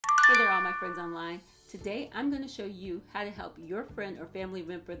Hey there, all my friends online. Today I'm going to show you how to help your friend or family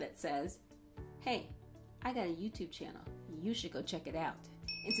member that says, hey, I got a YouTube channel. You should go check it out.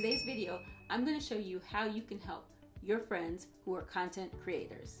 In today's video, I'm going to show you how you can help your friends who are content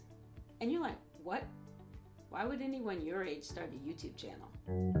creators. And you're like, what? Why would anyone your age start a YouTube channel?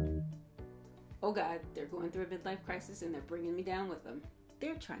 Oh God, they're going through a midlife crisis and they're bringing me down with them.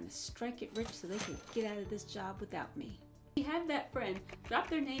 They're trying to strike it rich so they can get out of this job without me. If you have that friend, drop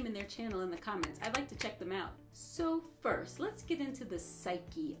their name and their channel in the comments. I'd like to check them out. So first, let's get into the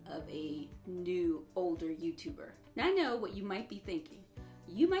psyche of a new, older YouTuber. Now I know what you might be thinking.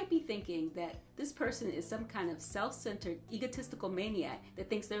 You might be thinking that this person is some kind of self-centered, egotistical maniac that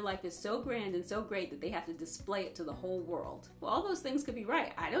thinks their life is so grand and so great that they have to display it to the whole world. Well, all those things could be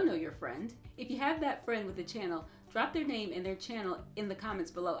right. I don't know your friend. If you have that friend with a channel, drop their name and their channel in the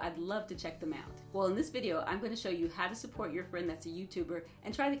comments below. I'd love to check them out. Well, in this video, I'm going to show you how to support your friend that's a YouTuber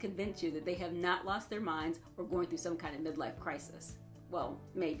and try to convince you that they have not lost their minds or going through some kind of midlife crisis. Well,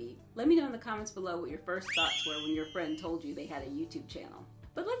 maybe. Let me know in the comments below what your first thoughts were when your friend told you they had a YouTube channel.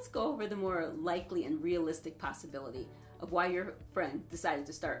 But let's go over the more likely and realistic possibility of why your friend decided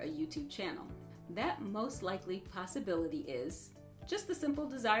to start a YouTube channel. That most likely possibility is just the simple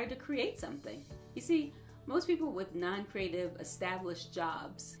desire to create something. You see, most people with non-creative, established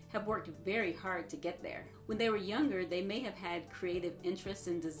jobs have worked very hard to get there. When they were younger, they may have had creative interests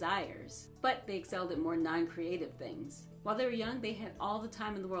and desires, but they excelled at more non-creative things. While they were young, they had all the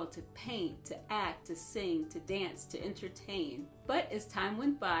time in the world to paint, to act, to sing, to dance, to entertain. But as time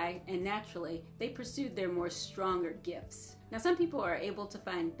went by, and naturally, they pursued their more stronger gifts. Now, some people are able to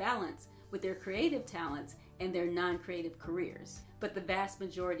find balance with their creative talents and their non-creative careers, but the vast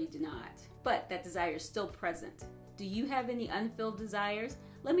majority do not. But that desire is still present. Do you have any unfilled desires?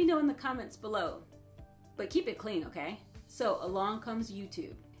 Let me know in the comments below. But keep it clean, okay? So along comes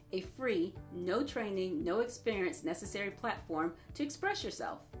YouTube, a free, no training, no experience necessary platform to express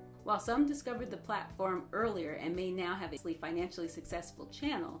yourself. While some discovered the platform earlier and may now have a financially successful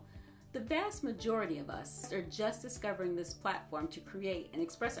channel, the vast majority of us are just discovering this platform to create and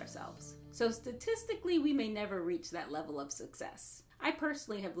express ourselves. So statistically, we may never reach that level of success. I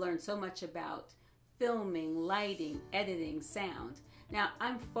personally have learned so much about filming, lighting, editing, sound. Now,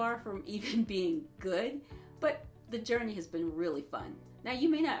 I'm far from even being good, but the journey has been really fun. Now, you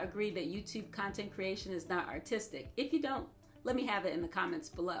may not agree that YouTube content creation is not artistic. If you don't, let me have it in the comments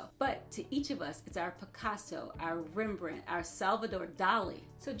below. But to each of us, it's our Picasso, our Rembrandt, our Salvador Dali.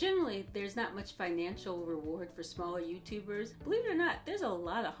 So generally, there's not much financial reward for smaller YouTubers. Believe it or not, there's a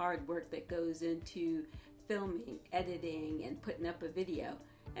lot of hard work that goes into filming, editing, and putting up a video.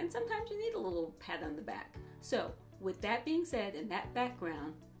 And sometimes you need a little pat on the back. So with that being said and that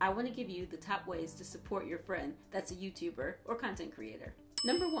background, I want to give you the top ways to support your friend that's a YouTuber or content creator.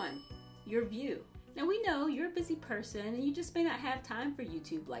 Number one, your view. Now we know you're a busy person and you just may not have time for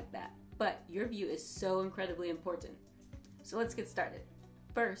YouTube like that, but your view is so incredibly important. So let's get started.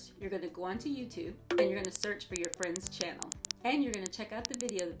 First, you're going to go onto YouTube and you're going to search for your friend's channel. And you're going to check out the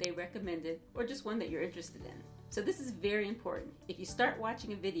video that they recommended or just one that you're interested in. So this is very important. If you start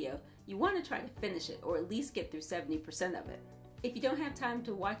watching a video, you want to try to finish it or at least get through 70% of it. If you don't have time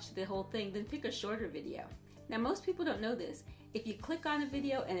to watch the whole thing, then pick a shorter video. Now most people don't know this. If you click on a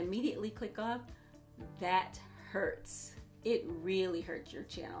video and immediately click off, that hurts. It really hurts your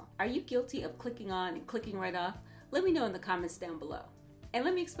channel. Are you guilty of clicking on and clicking right off? Let me know in the comments down below. And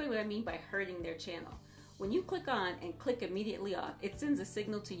let me explain what I mean by hurting their channel. When you click on and click immediately off, it sends a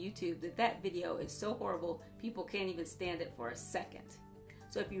signal to YouTube that that video is so horrible, people can't even stand it for a second.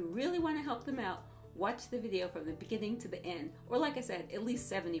 So if you really want to help them out, watch the video from the beginning to the end, or like I said, at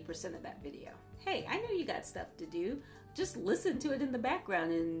least 70% of that video. Hey, I know you got stuff to do. Just listen to it in the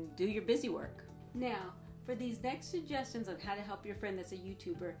background and do your busy work. Now, for these next suggestions on how to help your friend that's a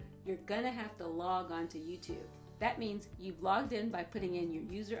YouTuber, you're gonna have to log on to YouTube. That means you've logged in by putting in your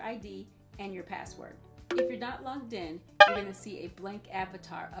user ID and your password. If you're not logged in, you're gonna see a blank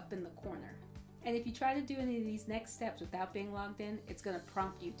avatar up in the corner. And if you try to do any of these next steps without being logged in, it's gonna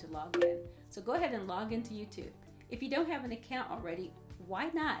prompt you to log in. So go ahead and log into YouTube. If you don't have an account already, why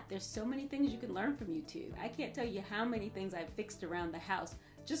not? There's so many things you can learn from YouTube. I can't tell you how many things I've fixed around the house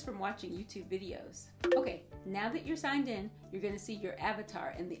just from watching YouTube videos. Okay, now that you're signed in, you're gonna see your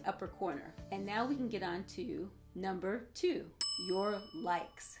avatar in the upper corner. And now we can get on to number 2, your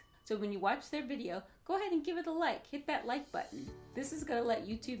likes. So when you watch their video, go ahead and give it a like. Hit that like button. This is gonna let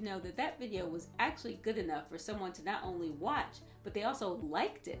YouTube know that that video was actually good enough for someone to not only watch, but they also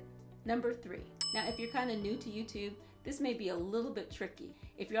liked it. Number 3. Now, if you're kind of new to YouTube, this may be a little bit tricky.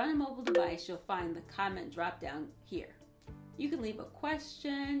 If you're on a mobile device, you'll find the comment drop down here. You can leave a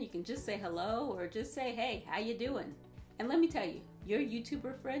question, you can just say hello, or just say, hey, how you doing? And let me tell you, your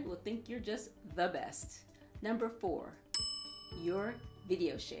YouTuber friend will think you're just the best. Number 4, your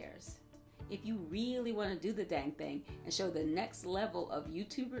video shares. If you really want to do the dang thing and show the next level of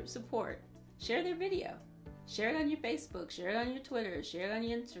YouTuber support, share their video. Share it on your Facebook, share it on your Twitter, share it on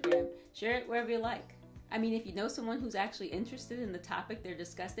your Instagram, share it wherever you like. I mean, if you know someone who's actually interested in the topic they're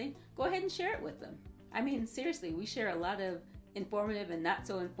discussing, go ahead and share it with them. I mean, seriously, we share a lot of informative and not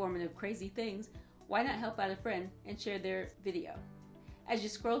so informative crazy things. Why not help out a friend and share their video? As you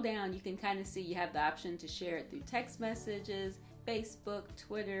scroll down, you can kind of see you have the option to share it through text messages, Facebook,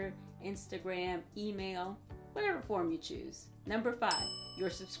 Twitter, Instagram, email, whatever form you choose. Number 5, your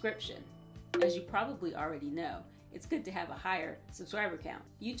subscription. As you probably already know, it's good to have a higher subscriber count.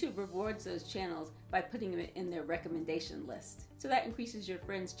 YouTube rewards those channels by putting them in their recommendation list. So that increases your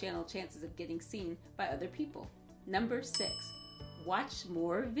friend's channel chances of getting seen by other people. Number 6, watch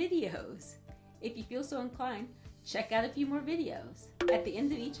more videos. If you feel so inclined, check out a few more videos. At the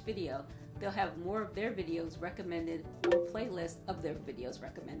end of each video, they'll have more of their videos recommended or playlists of their videos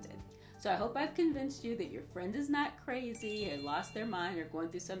recommended. So I hope I've convinced you that your friend is not crazy or lost their mind or going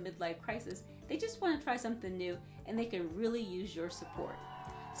through some midlife crisis. They just want to try something new and they can really use your support.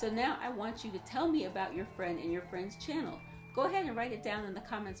 So now I want you to tell me about your friend and your friend's channel. Go ahead and write it down in the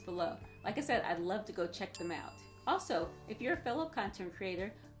comments below. Like I said, I'd love to go check them out. Also, if you're a fellow content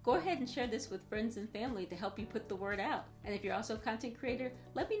creator, go ahead and share this with friends and family to help you put the word out. And if you're also a content creator,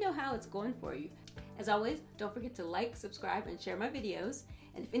 let me know how it's going for you. As always, don't forget to like, subscribe, and share my videos.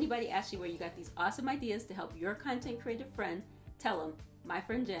 And if anybody asks you where you got these awesome ideas to help your content creator friend, tell them, my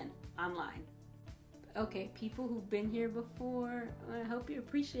friend Jen, online. Okay, people who've been here before, I hope you're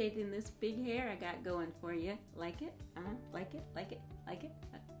appreciating this big hair I got going for you. Like it? Like it? Like it? Like it?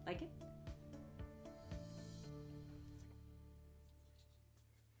 Like it?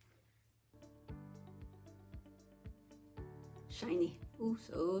 Shiny. Ooh,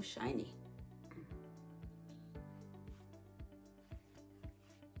 so shiny.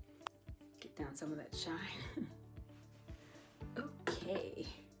 Get down some of that shine.